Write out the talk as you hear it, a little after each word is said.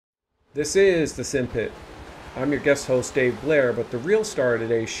This is the Simpit. I'm your guest host, Dave Blair, but the real star of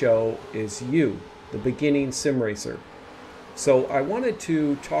today's show is you, the beginning sim racer. So I wanted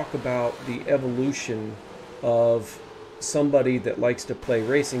to talk about the evolution of somebody that likes to play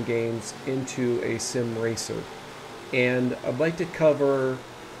racing games into a sim racer. And I'd like to cover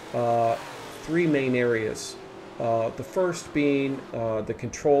three main areas. The first being the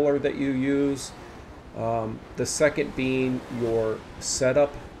controller that you use, the second being your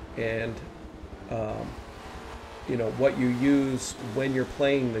setup and um, what you use when you're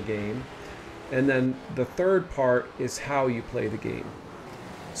playing the game, and then the third part is how you play the game.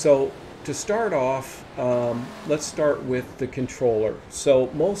 So to start off, let's start with the controller. So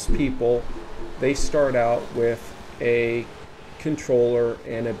most people, they start out with a controller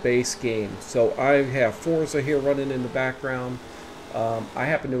and a base game. So I have Forza here running in the background. I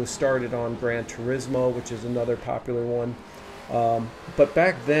happen to have started on Gran Turismo, which is another popular one. But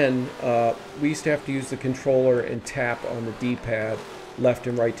back then, we used to have to use the controller and tap on the D-pad left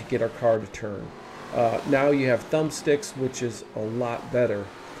and right to get our car to turn. Now you have thumbsticks, which is a lot better.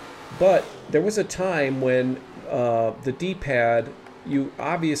 But there was a time when the D-pad, you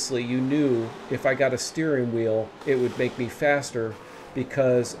knew if I got a steering wheel, it would make me faster,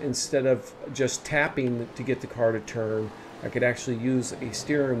 because instead of just tapping to get the car to turn, I could actually use a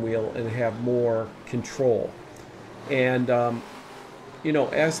steering wheel and have more control. And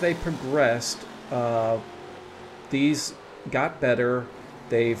as they progressed, these got better.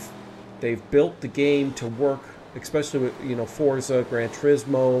 They've built the game to work, especially with Forza, Gran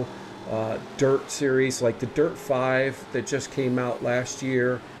Turismo, Dirt series, like the Dirt 5 that just came out last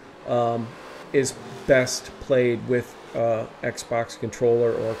year, is best played with Xbox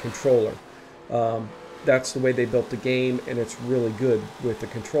controller or controller. That's the way they built the game, and it's really good with the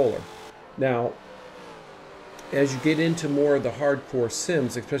controller. Now, as you get into more of the hardcore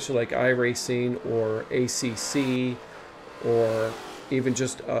sims, especially like iRacing or ACC, or even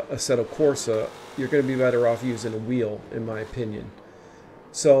just a set of Corsa, you're going to be better off using a wheel, in my opinion.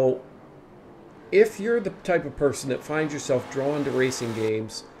 So if you're the type of person that finds yourself drawn to racing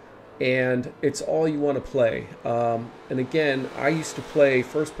games and it's all you want to play, and again, I used to play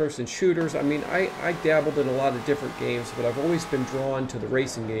first-person shooters. I mean, I dabbled in a lot of different games, but I've always been drawn to the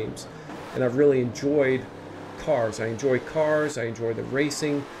racing games, and I've really enjoyed cars. I enjoy cars. I enjoy the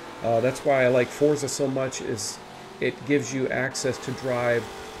racing. That's why I like Forza so much, is it gives you access to drive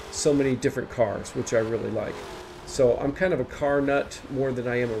so many different cars, which I really like. So I'm kind of a car nut more than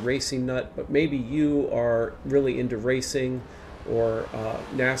I am a racing nut, but maybe you are really into racing, or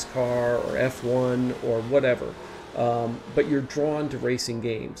NASCAR or F1 or whatever, but you're drawn to racing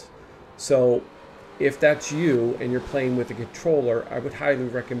games. So if that's you and you're playing with a controller, I would highly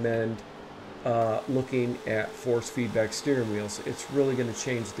recommend looking at force feedback steering wheels. It's really going to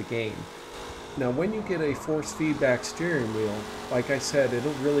change the game. Now, when you get a force feedback steering wheel, like I said,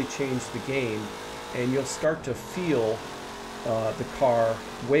 it'll really change the game, and you'll start to feel the car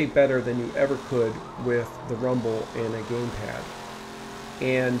way better than you ever could with the rumble and a gamepad.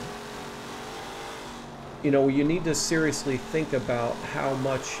 And you need to seriously think about how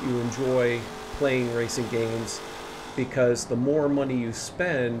much you enjoy playing racing games, because the more money you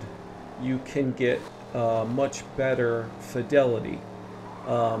spend, you can get much better fidelity.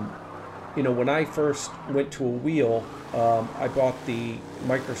 When I first went to a wheel, I bought the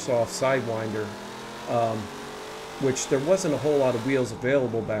Microsoft Sidewinder, which there wasn't a whole lot of wheels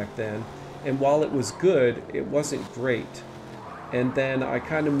available back then, and while it was good, it wasn't great. And then I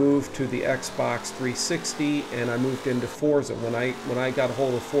kind of moved to the Xbox 360, and I moved into Forza. When I got a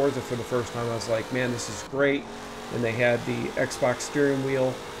hold of Forza for the first time, I was like, man, this is great. And they had the Xbox steering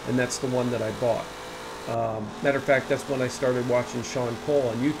wheel, and that's the one that I bought. Matter of fact, that's when I started watching Sean Cole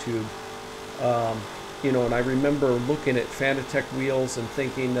on YouTube. And I remember looking at Fanatec wheels and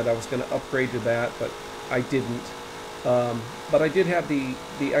thinking that I was going to upgrade to that, but I didn't. But I did have the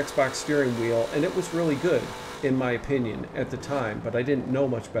Xbox steering wheel, and it was really good, in my opinion, at the time. But I didn't know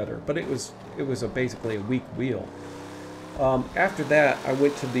much better. But it was basically a weak wheel. After that, I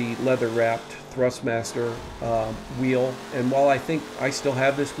went to the leather-wrapped Thrustmaster wheel, and while I think I still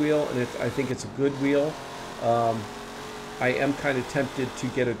have this wheel, and I think it's a good wheel, I am kind of tempted to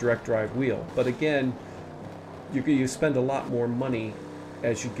get a direct drive wheel. But again, you spend a lot more money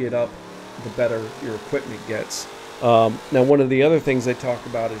as you get up, the better your equipment gets. Now, one of the other things they talk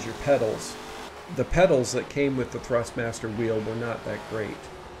about is your pedals. The pedals that came with the Thrustmaster wheel were not that great,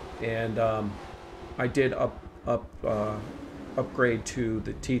 and I did upgrade to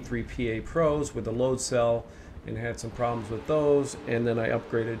the T3 PA Pros with the load cell, and had some problems with those, and then I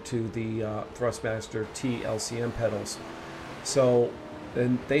upgraded to the Thrustmaster T LCM pedals. So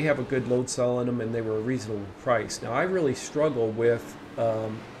and they have a good load cell in them, and they were a reasonable price. Now I really struggle with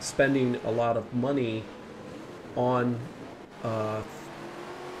spending a lot of money on uh,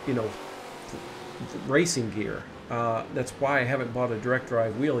 you know, racing gear. That's why I haven't bought a direct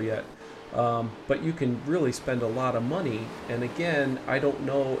drive wheel yet. But you can really spend a lot of money, and again, I don't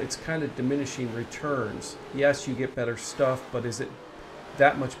know, it's kind of diminishing returns. Yes, you get better stuff, but is it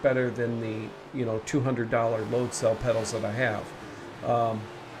that much better than the, you know, $200 load cell pedals that I have?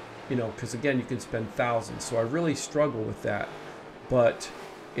 You know, because again, you can spend thousands, so I really struggle with that. But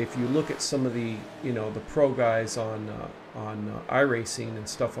if you look at some of the, you know, the pro guys on iRacing and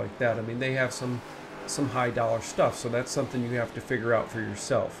stuff like that, I mean, they have some high dollar stuff, so that's something you have to figure out for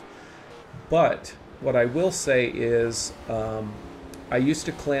yourself. But what I will say is, I used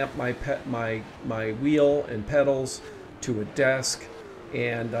to clamp my wheel and pedals to a desk,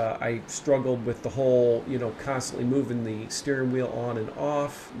 and I struggled with the whole, you know, constantly moving the steering wheel on and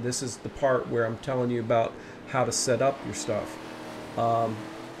off. This is the part where I'm telling you about how to set up your stuff.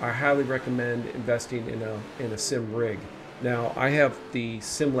 I highly recommend investing in a sim rig. Now, I have the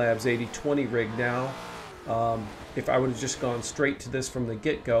SimLabs 8020 rig now. If I would have just gone straight to this from the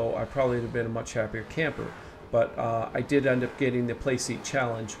get-go, I probably would have been a much happier camper. But I did end up getting the Playseat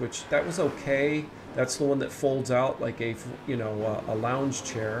Challenge, which that was okay. That's the one that folds out like a, you know, a lounge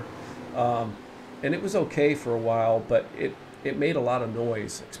chair, and it was okay for a while, but it made a lot of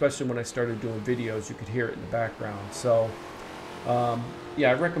noise, especially when I started doing videos. You could hear it in the background. So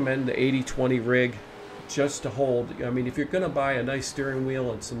yeah, I recommend the 8020 rig just to hold. I mean, if you're going to buy a nice steering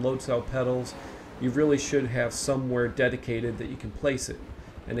wheel and some load cell pedals, you really should have somewhere dedicated that you can place it.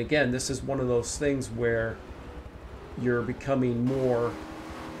 And again, this is one of those things where you're becoming more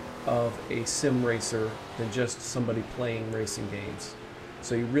of a sim racer than just somebody playing racing games.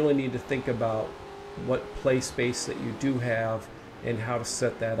 So you really need to think about what play space that you do have and how to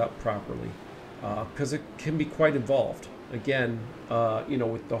set that up properly, because it can be quite involved. Again, you know,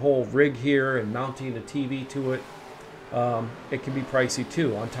 with the whole rig here and mounting a TV to it, it can be pricey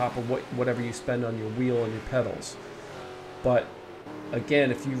too, on top of whatever you spend on your wheel and your pedals. But again,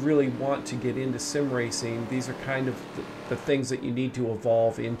 if you really want to get into sim racing, these are kind of the things that you need to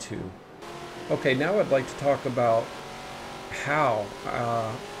evolve into. Okay, now I'd like to talk about how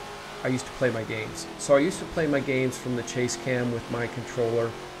I used to play my games. So I used to play my games from the chase cam with my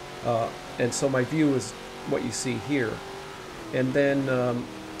controller, and so my view is what you see here. And then,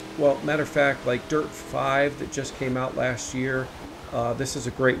 well, matter of fact, like Dirt 5 that just came out last year, this is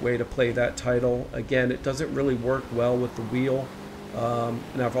a great way to play that title. Again, it doesn't really work well with the wheel.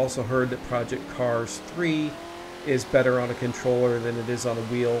 And I've also heard that Project Cars 3 is better on a controller than it is on a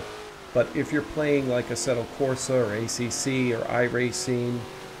wheel. But if you're playing like Assetto Corsa or ACC or iRacing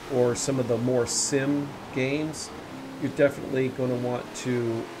or some of the more sim games, you're definitely going to want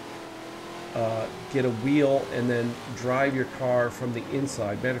to get a wheel and then drive your car from the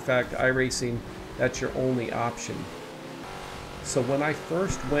inside. Matter of fact, iRacing, that's your only option. So when I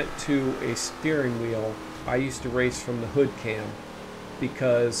first went to a steering wheel, I used to race from the hood cam,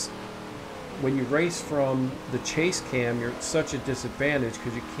 because when you race from the chase cam, you're at such a disadvantage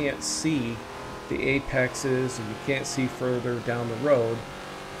because you can't see the apexes and you can't see further down the road.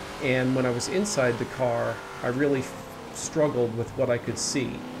 And when I was inside the car, I really struggled with what I could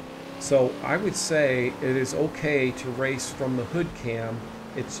see. So I would say it is okay to race from the hood cam.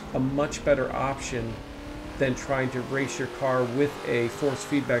 It's a much better option than trying to race your car with a force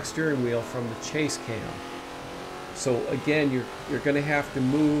feedback steering wheel from the chase cam. So again, you're going to have to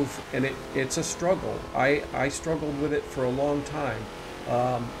move, and it's a struggle. I struggled with it for a long time.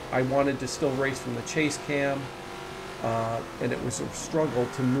 I wanted to still race from the chase cam, and it was a struggle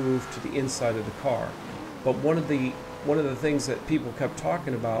to move to the inside of the car. But one of the things that people kept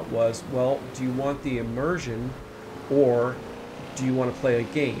talking about was, well, do you want the immersion or do you want to play a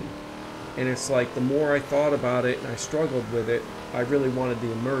game? And it's like, the more I thought about it and I struggled with it, I really wanted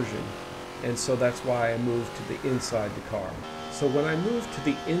the immersion. And so that's why I moved to the inside the car. So when I moved to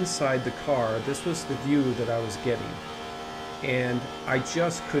the inside the car, this was the view that I was getting. And I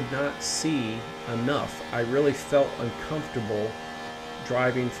just could not see enough. I really felt uncomfortable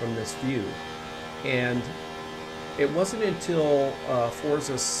driving from this view. And it wasn't until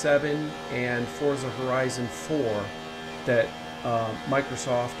Forza 7 and Forza Horizon 4 that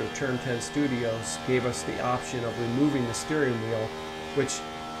Microsoft or Turn 10 Studios gave us the option of removing the steering wheel, which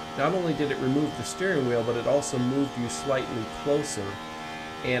not only did it remove the steering wheel, but it also moved you slightly closer.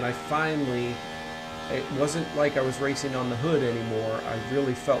 And I finally, it wasn't like I was racing on the hood anymore. I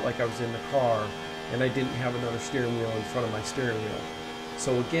really felt like I was in the car, and I didn't have another steering wheel in front of my steering wheel.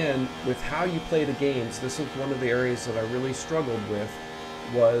 So again, with how you play the games, this is one of the areas that I really struggled with.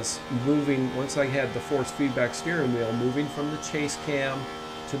 was moving, once I had the force feedback steering wheel, moving from the chase cam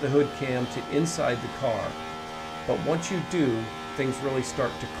to the hood cam to inside the car. But once you do, things really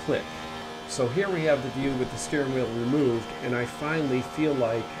start to click. So here we have the view with the steering wheel removed, and I finally feel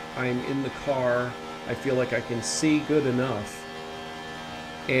like I'm in the car. I feel like I can see good enough.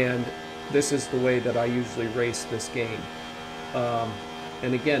 And this is the way that I usually race this game.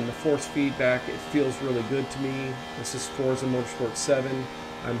 And again, the force feedback, it feels really good to me. This is Forza Motorsport 7.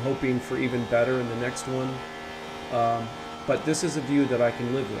 I'm hoping for even better in the next one. But this is a view that I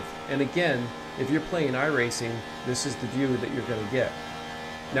can live with. And again, if you're playing iRacing, this is the view that you're going to get.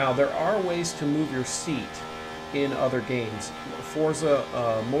 Now, there are ways to move your seat in other games. Forza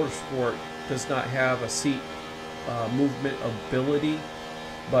Motorsport does not have a seat movement ability,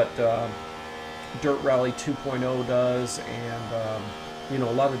 but Dirt Rally 2.0 does, and you know,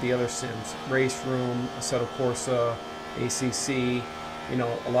 a lot of the other sims, Race Room, Assetto Corsa, ACC, you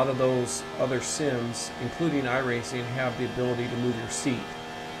know, a lot of those other sims, including iRacing, have the ability to move your seat.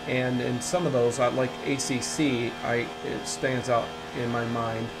 And in some of those, like ACC, it stands out in my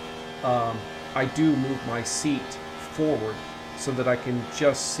mind. I do move my seat forward so that I can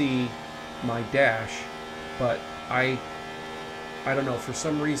just see my dash, but I don't know, for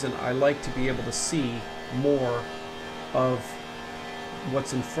some reason I like to be able to see more of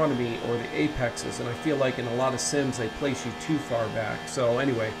what's in front of me or the apexes, and I feel like in a lot of sims they place you too far back. So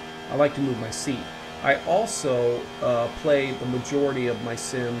anyway, I like to move my seat. I also play the majority of my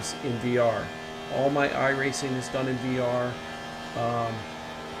sims in VR. All my iRacing is done in VR.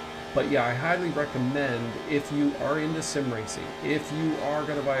 But yeah, I highly recommend, if you are into sim racing, if you are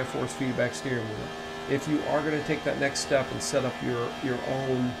going to buy a force feedback steering wheel, if you are going to take that next step and set up your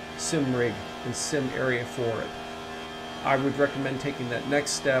own sim rig and sim area for it, I would recommend taking that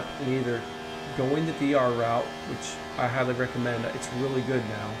next step and either going the VR route, which I highly recommend. It's really good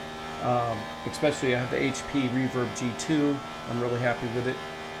now. Especially I have the HP Reverb G2. I'm really happy with it.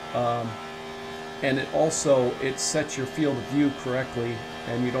 And it sets your field of view correctly,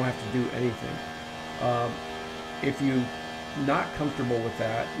 and you don't have to do anything. If you're not comfortable with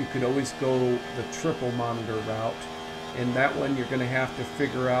that, you could always go the triple monitor route, and that one you're going to have to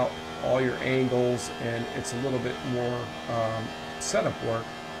figure out all your angles, and it's a little bit more setup work,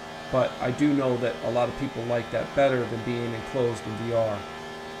 but I do know that a lot of people like that better than being enclosed in VR.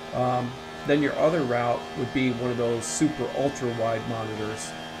 Then your other route would be one of those super ultra wide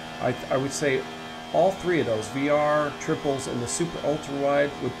monitors. I would say all three of those, VR, triples, and the super ultra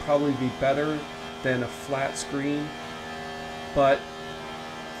wide, would probably be better than a flat screen. But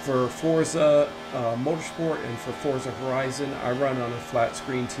for Forza Motorsport and for Forza Horizon, I run on a flat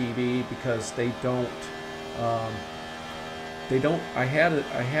screen TV because they don't. I had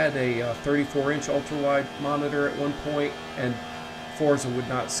a 34-inch ultra wide monitor at one point, and Forza would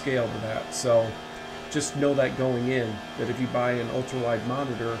not scale to that. So just know that going in, that if you buy an ultra wide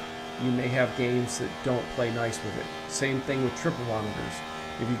monitor, you may have games that don't play nice with it. Same thing with triple monitors.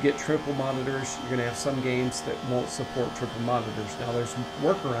 If you get triple monitors, you're going to have some games that won't support triple monitors. Now there's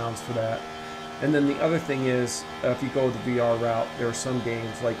workarounds for that. And then the other thing is, if you go the VR route, there are some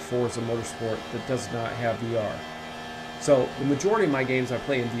games like Forza Motorsport that does not have VR. So the majority of my games I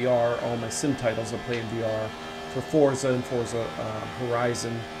play in VR, all my sim titles I play in VR. For Forza and Forza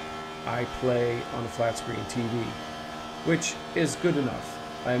Horizon, I play on a flat screen TV, which is good enough.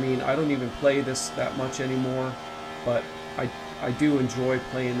 I mean, I don't even play this that much anymore, but I do enjoy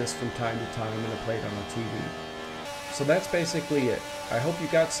playing this from time to time, and I play it on a TV. So that's basically it. I hope you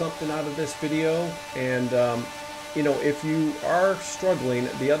got something out of this video, and you know, if you are struggling,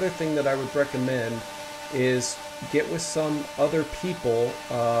 the other thing that I would recommend is get with some other people.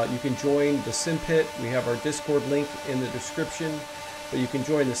 You can join the Simpit. We have our Discord link in the description, but you can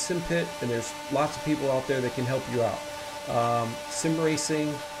join the Simpit, and there's lots of people out there that can help you out. Sim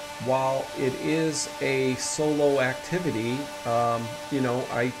racing, while it is a solo activity, you know,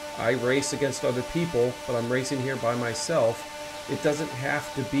 I race against other people, but I'm racing here by myself. It doesn't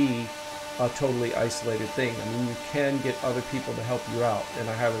have to be a totally isolated thing. I mean, you can get other people to help you out, and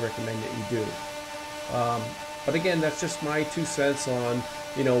I highly recommend that you do. But again, that's just my 2 cents on,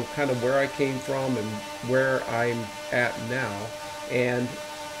 you know, kind of where I came from and where I'm at now. And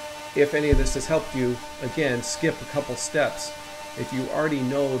if any of this has helped you, again, skip a couple steps. If you already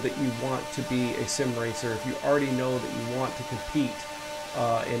know that you want to be a sim racer, if you already know that you want to compete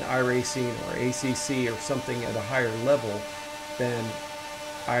in iRacing or ACC or something at a higher level, then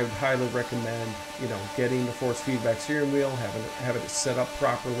I would highly recommend, you know, getting the force feedback steering wheel, having it set up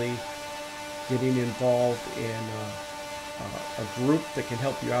properly, getting involved in a group that can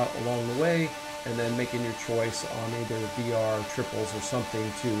help you out along the way, and then making your choice on either VR triples or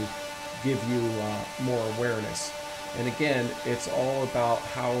something to give you more awareness. And again, it's all about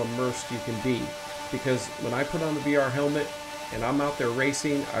how immersed you can be, because when I put on the VR helmet and I'm out there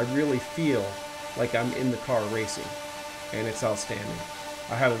racing, I really feel like I'm in the car racing, and it's outstanding.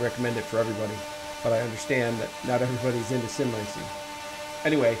 I highly recommend it for everybody, but I understand that not everybody's into sim racing.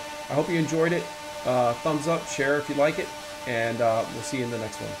 Anyway, I hope you enjoyed it. Thumbs up, share if you like it, and we'll see you in the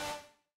next one.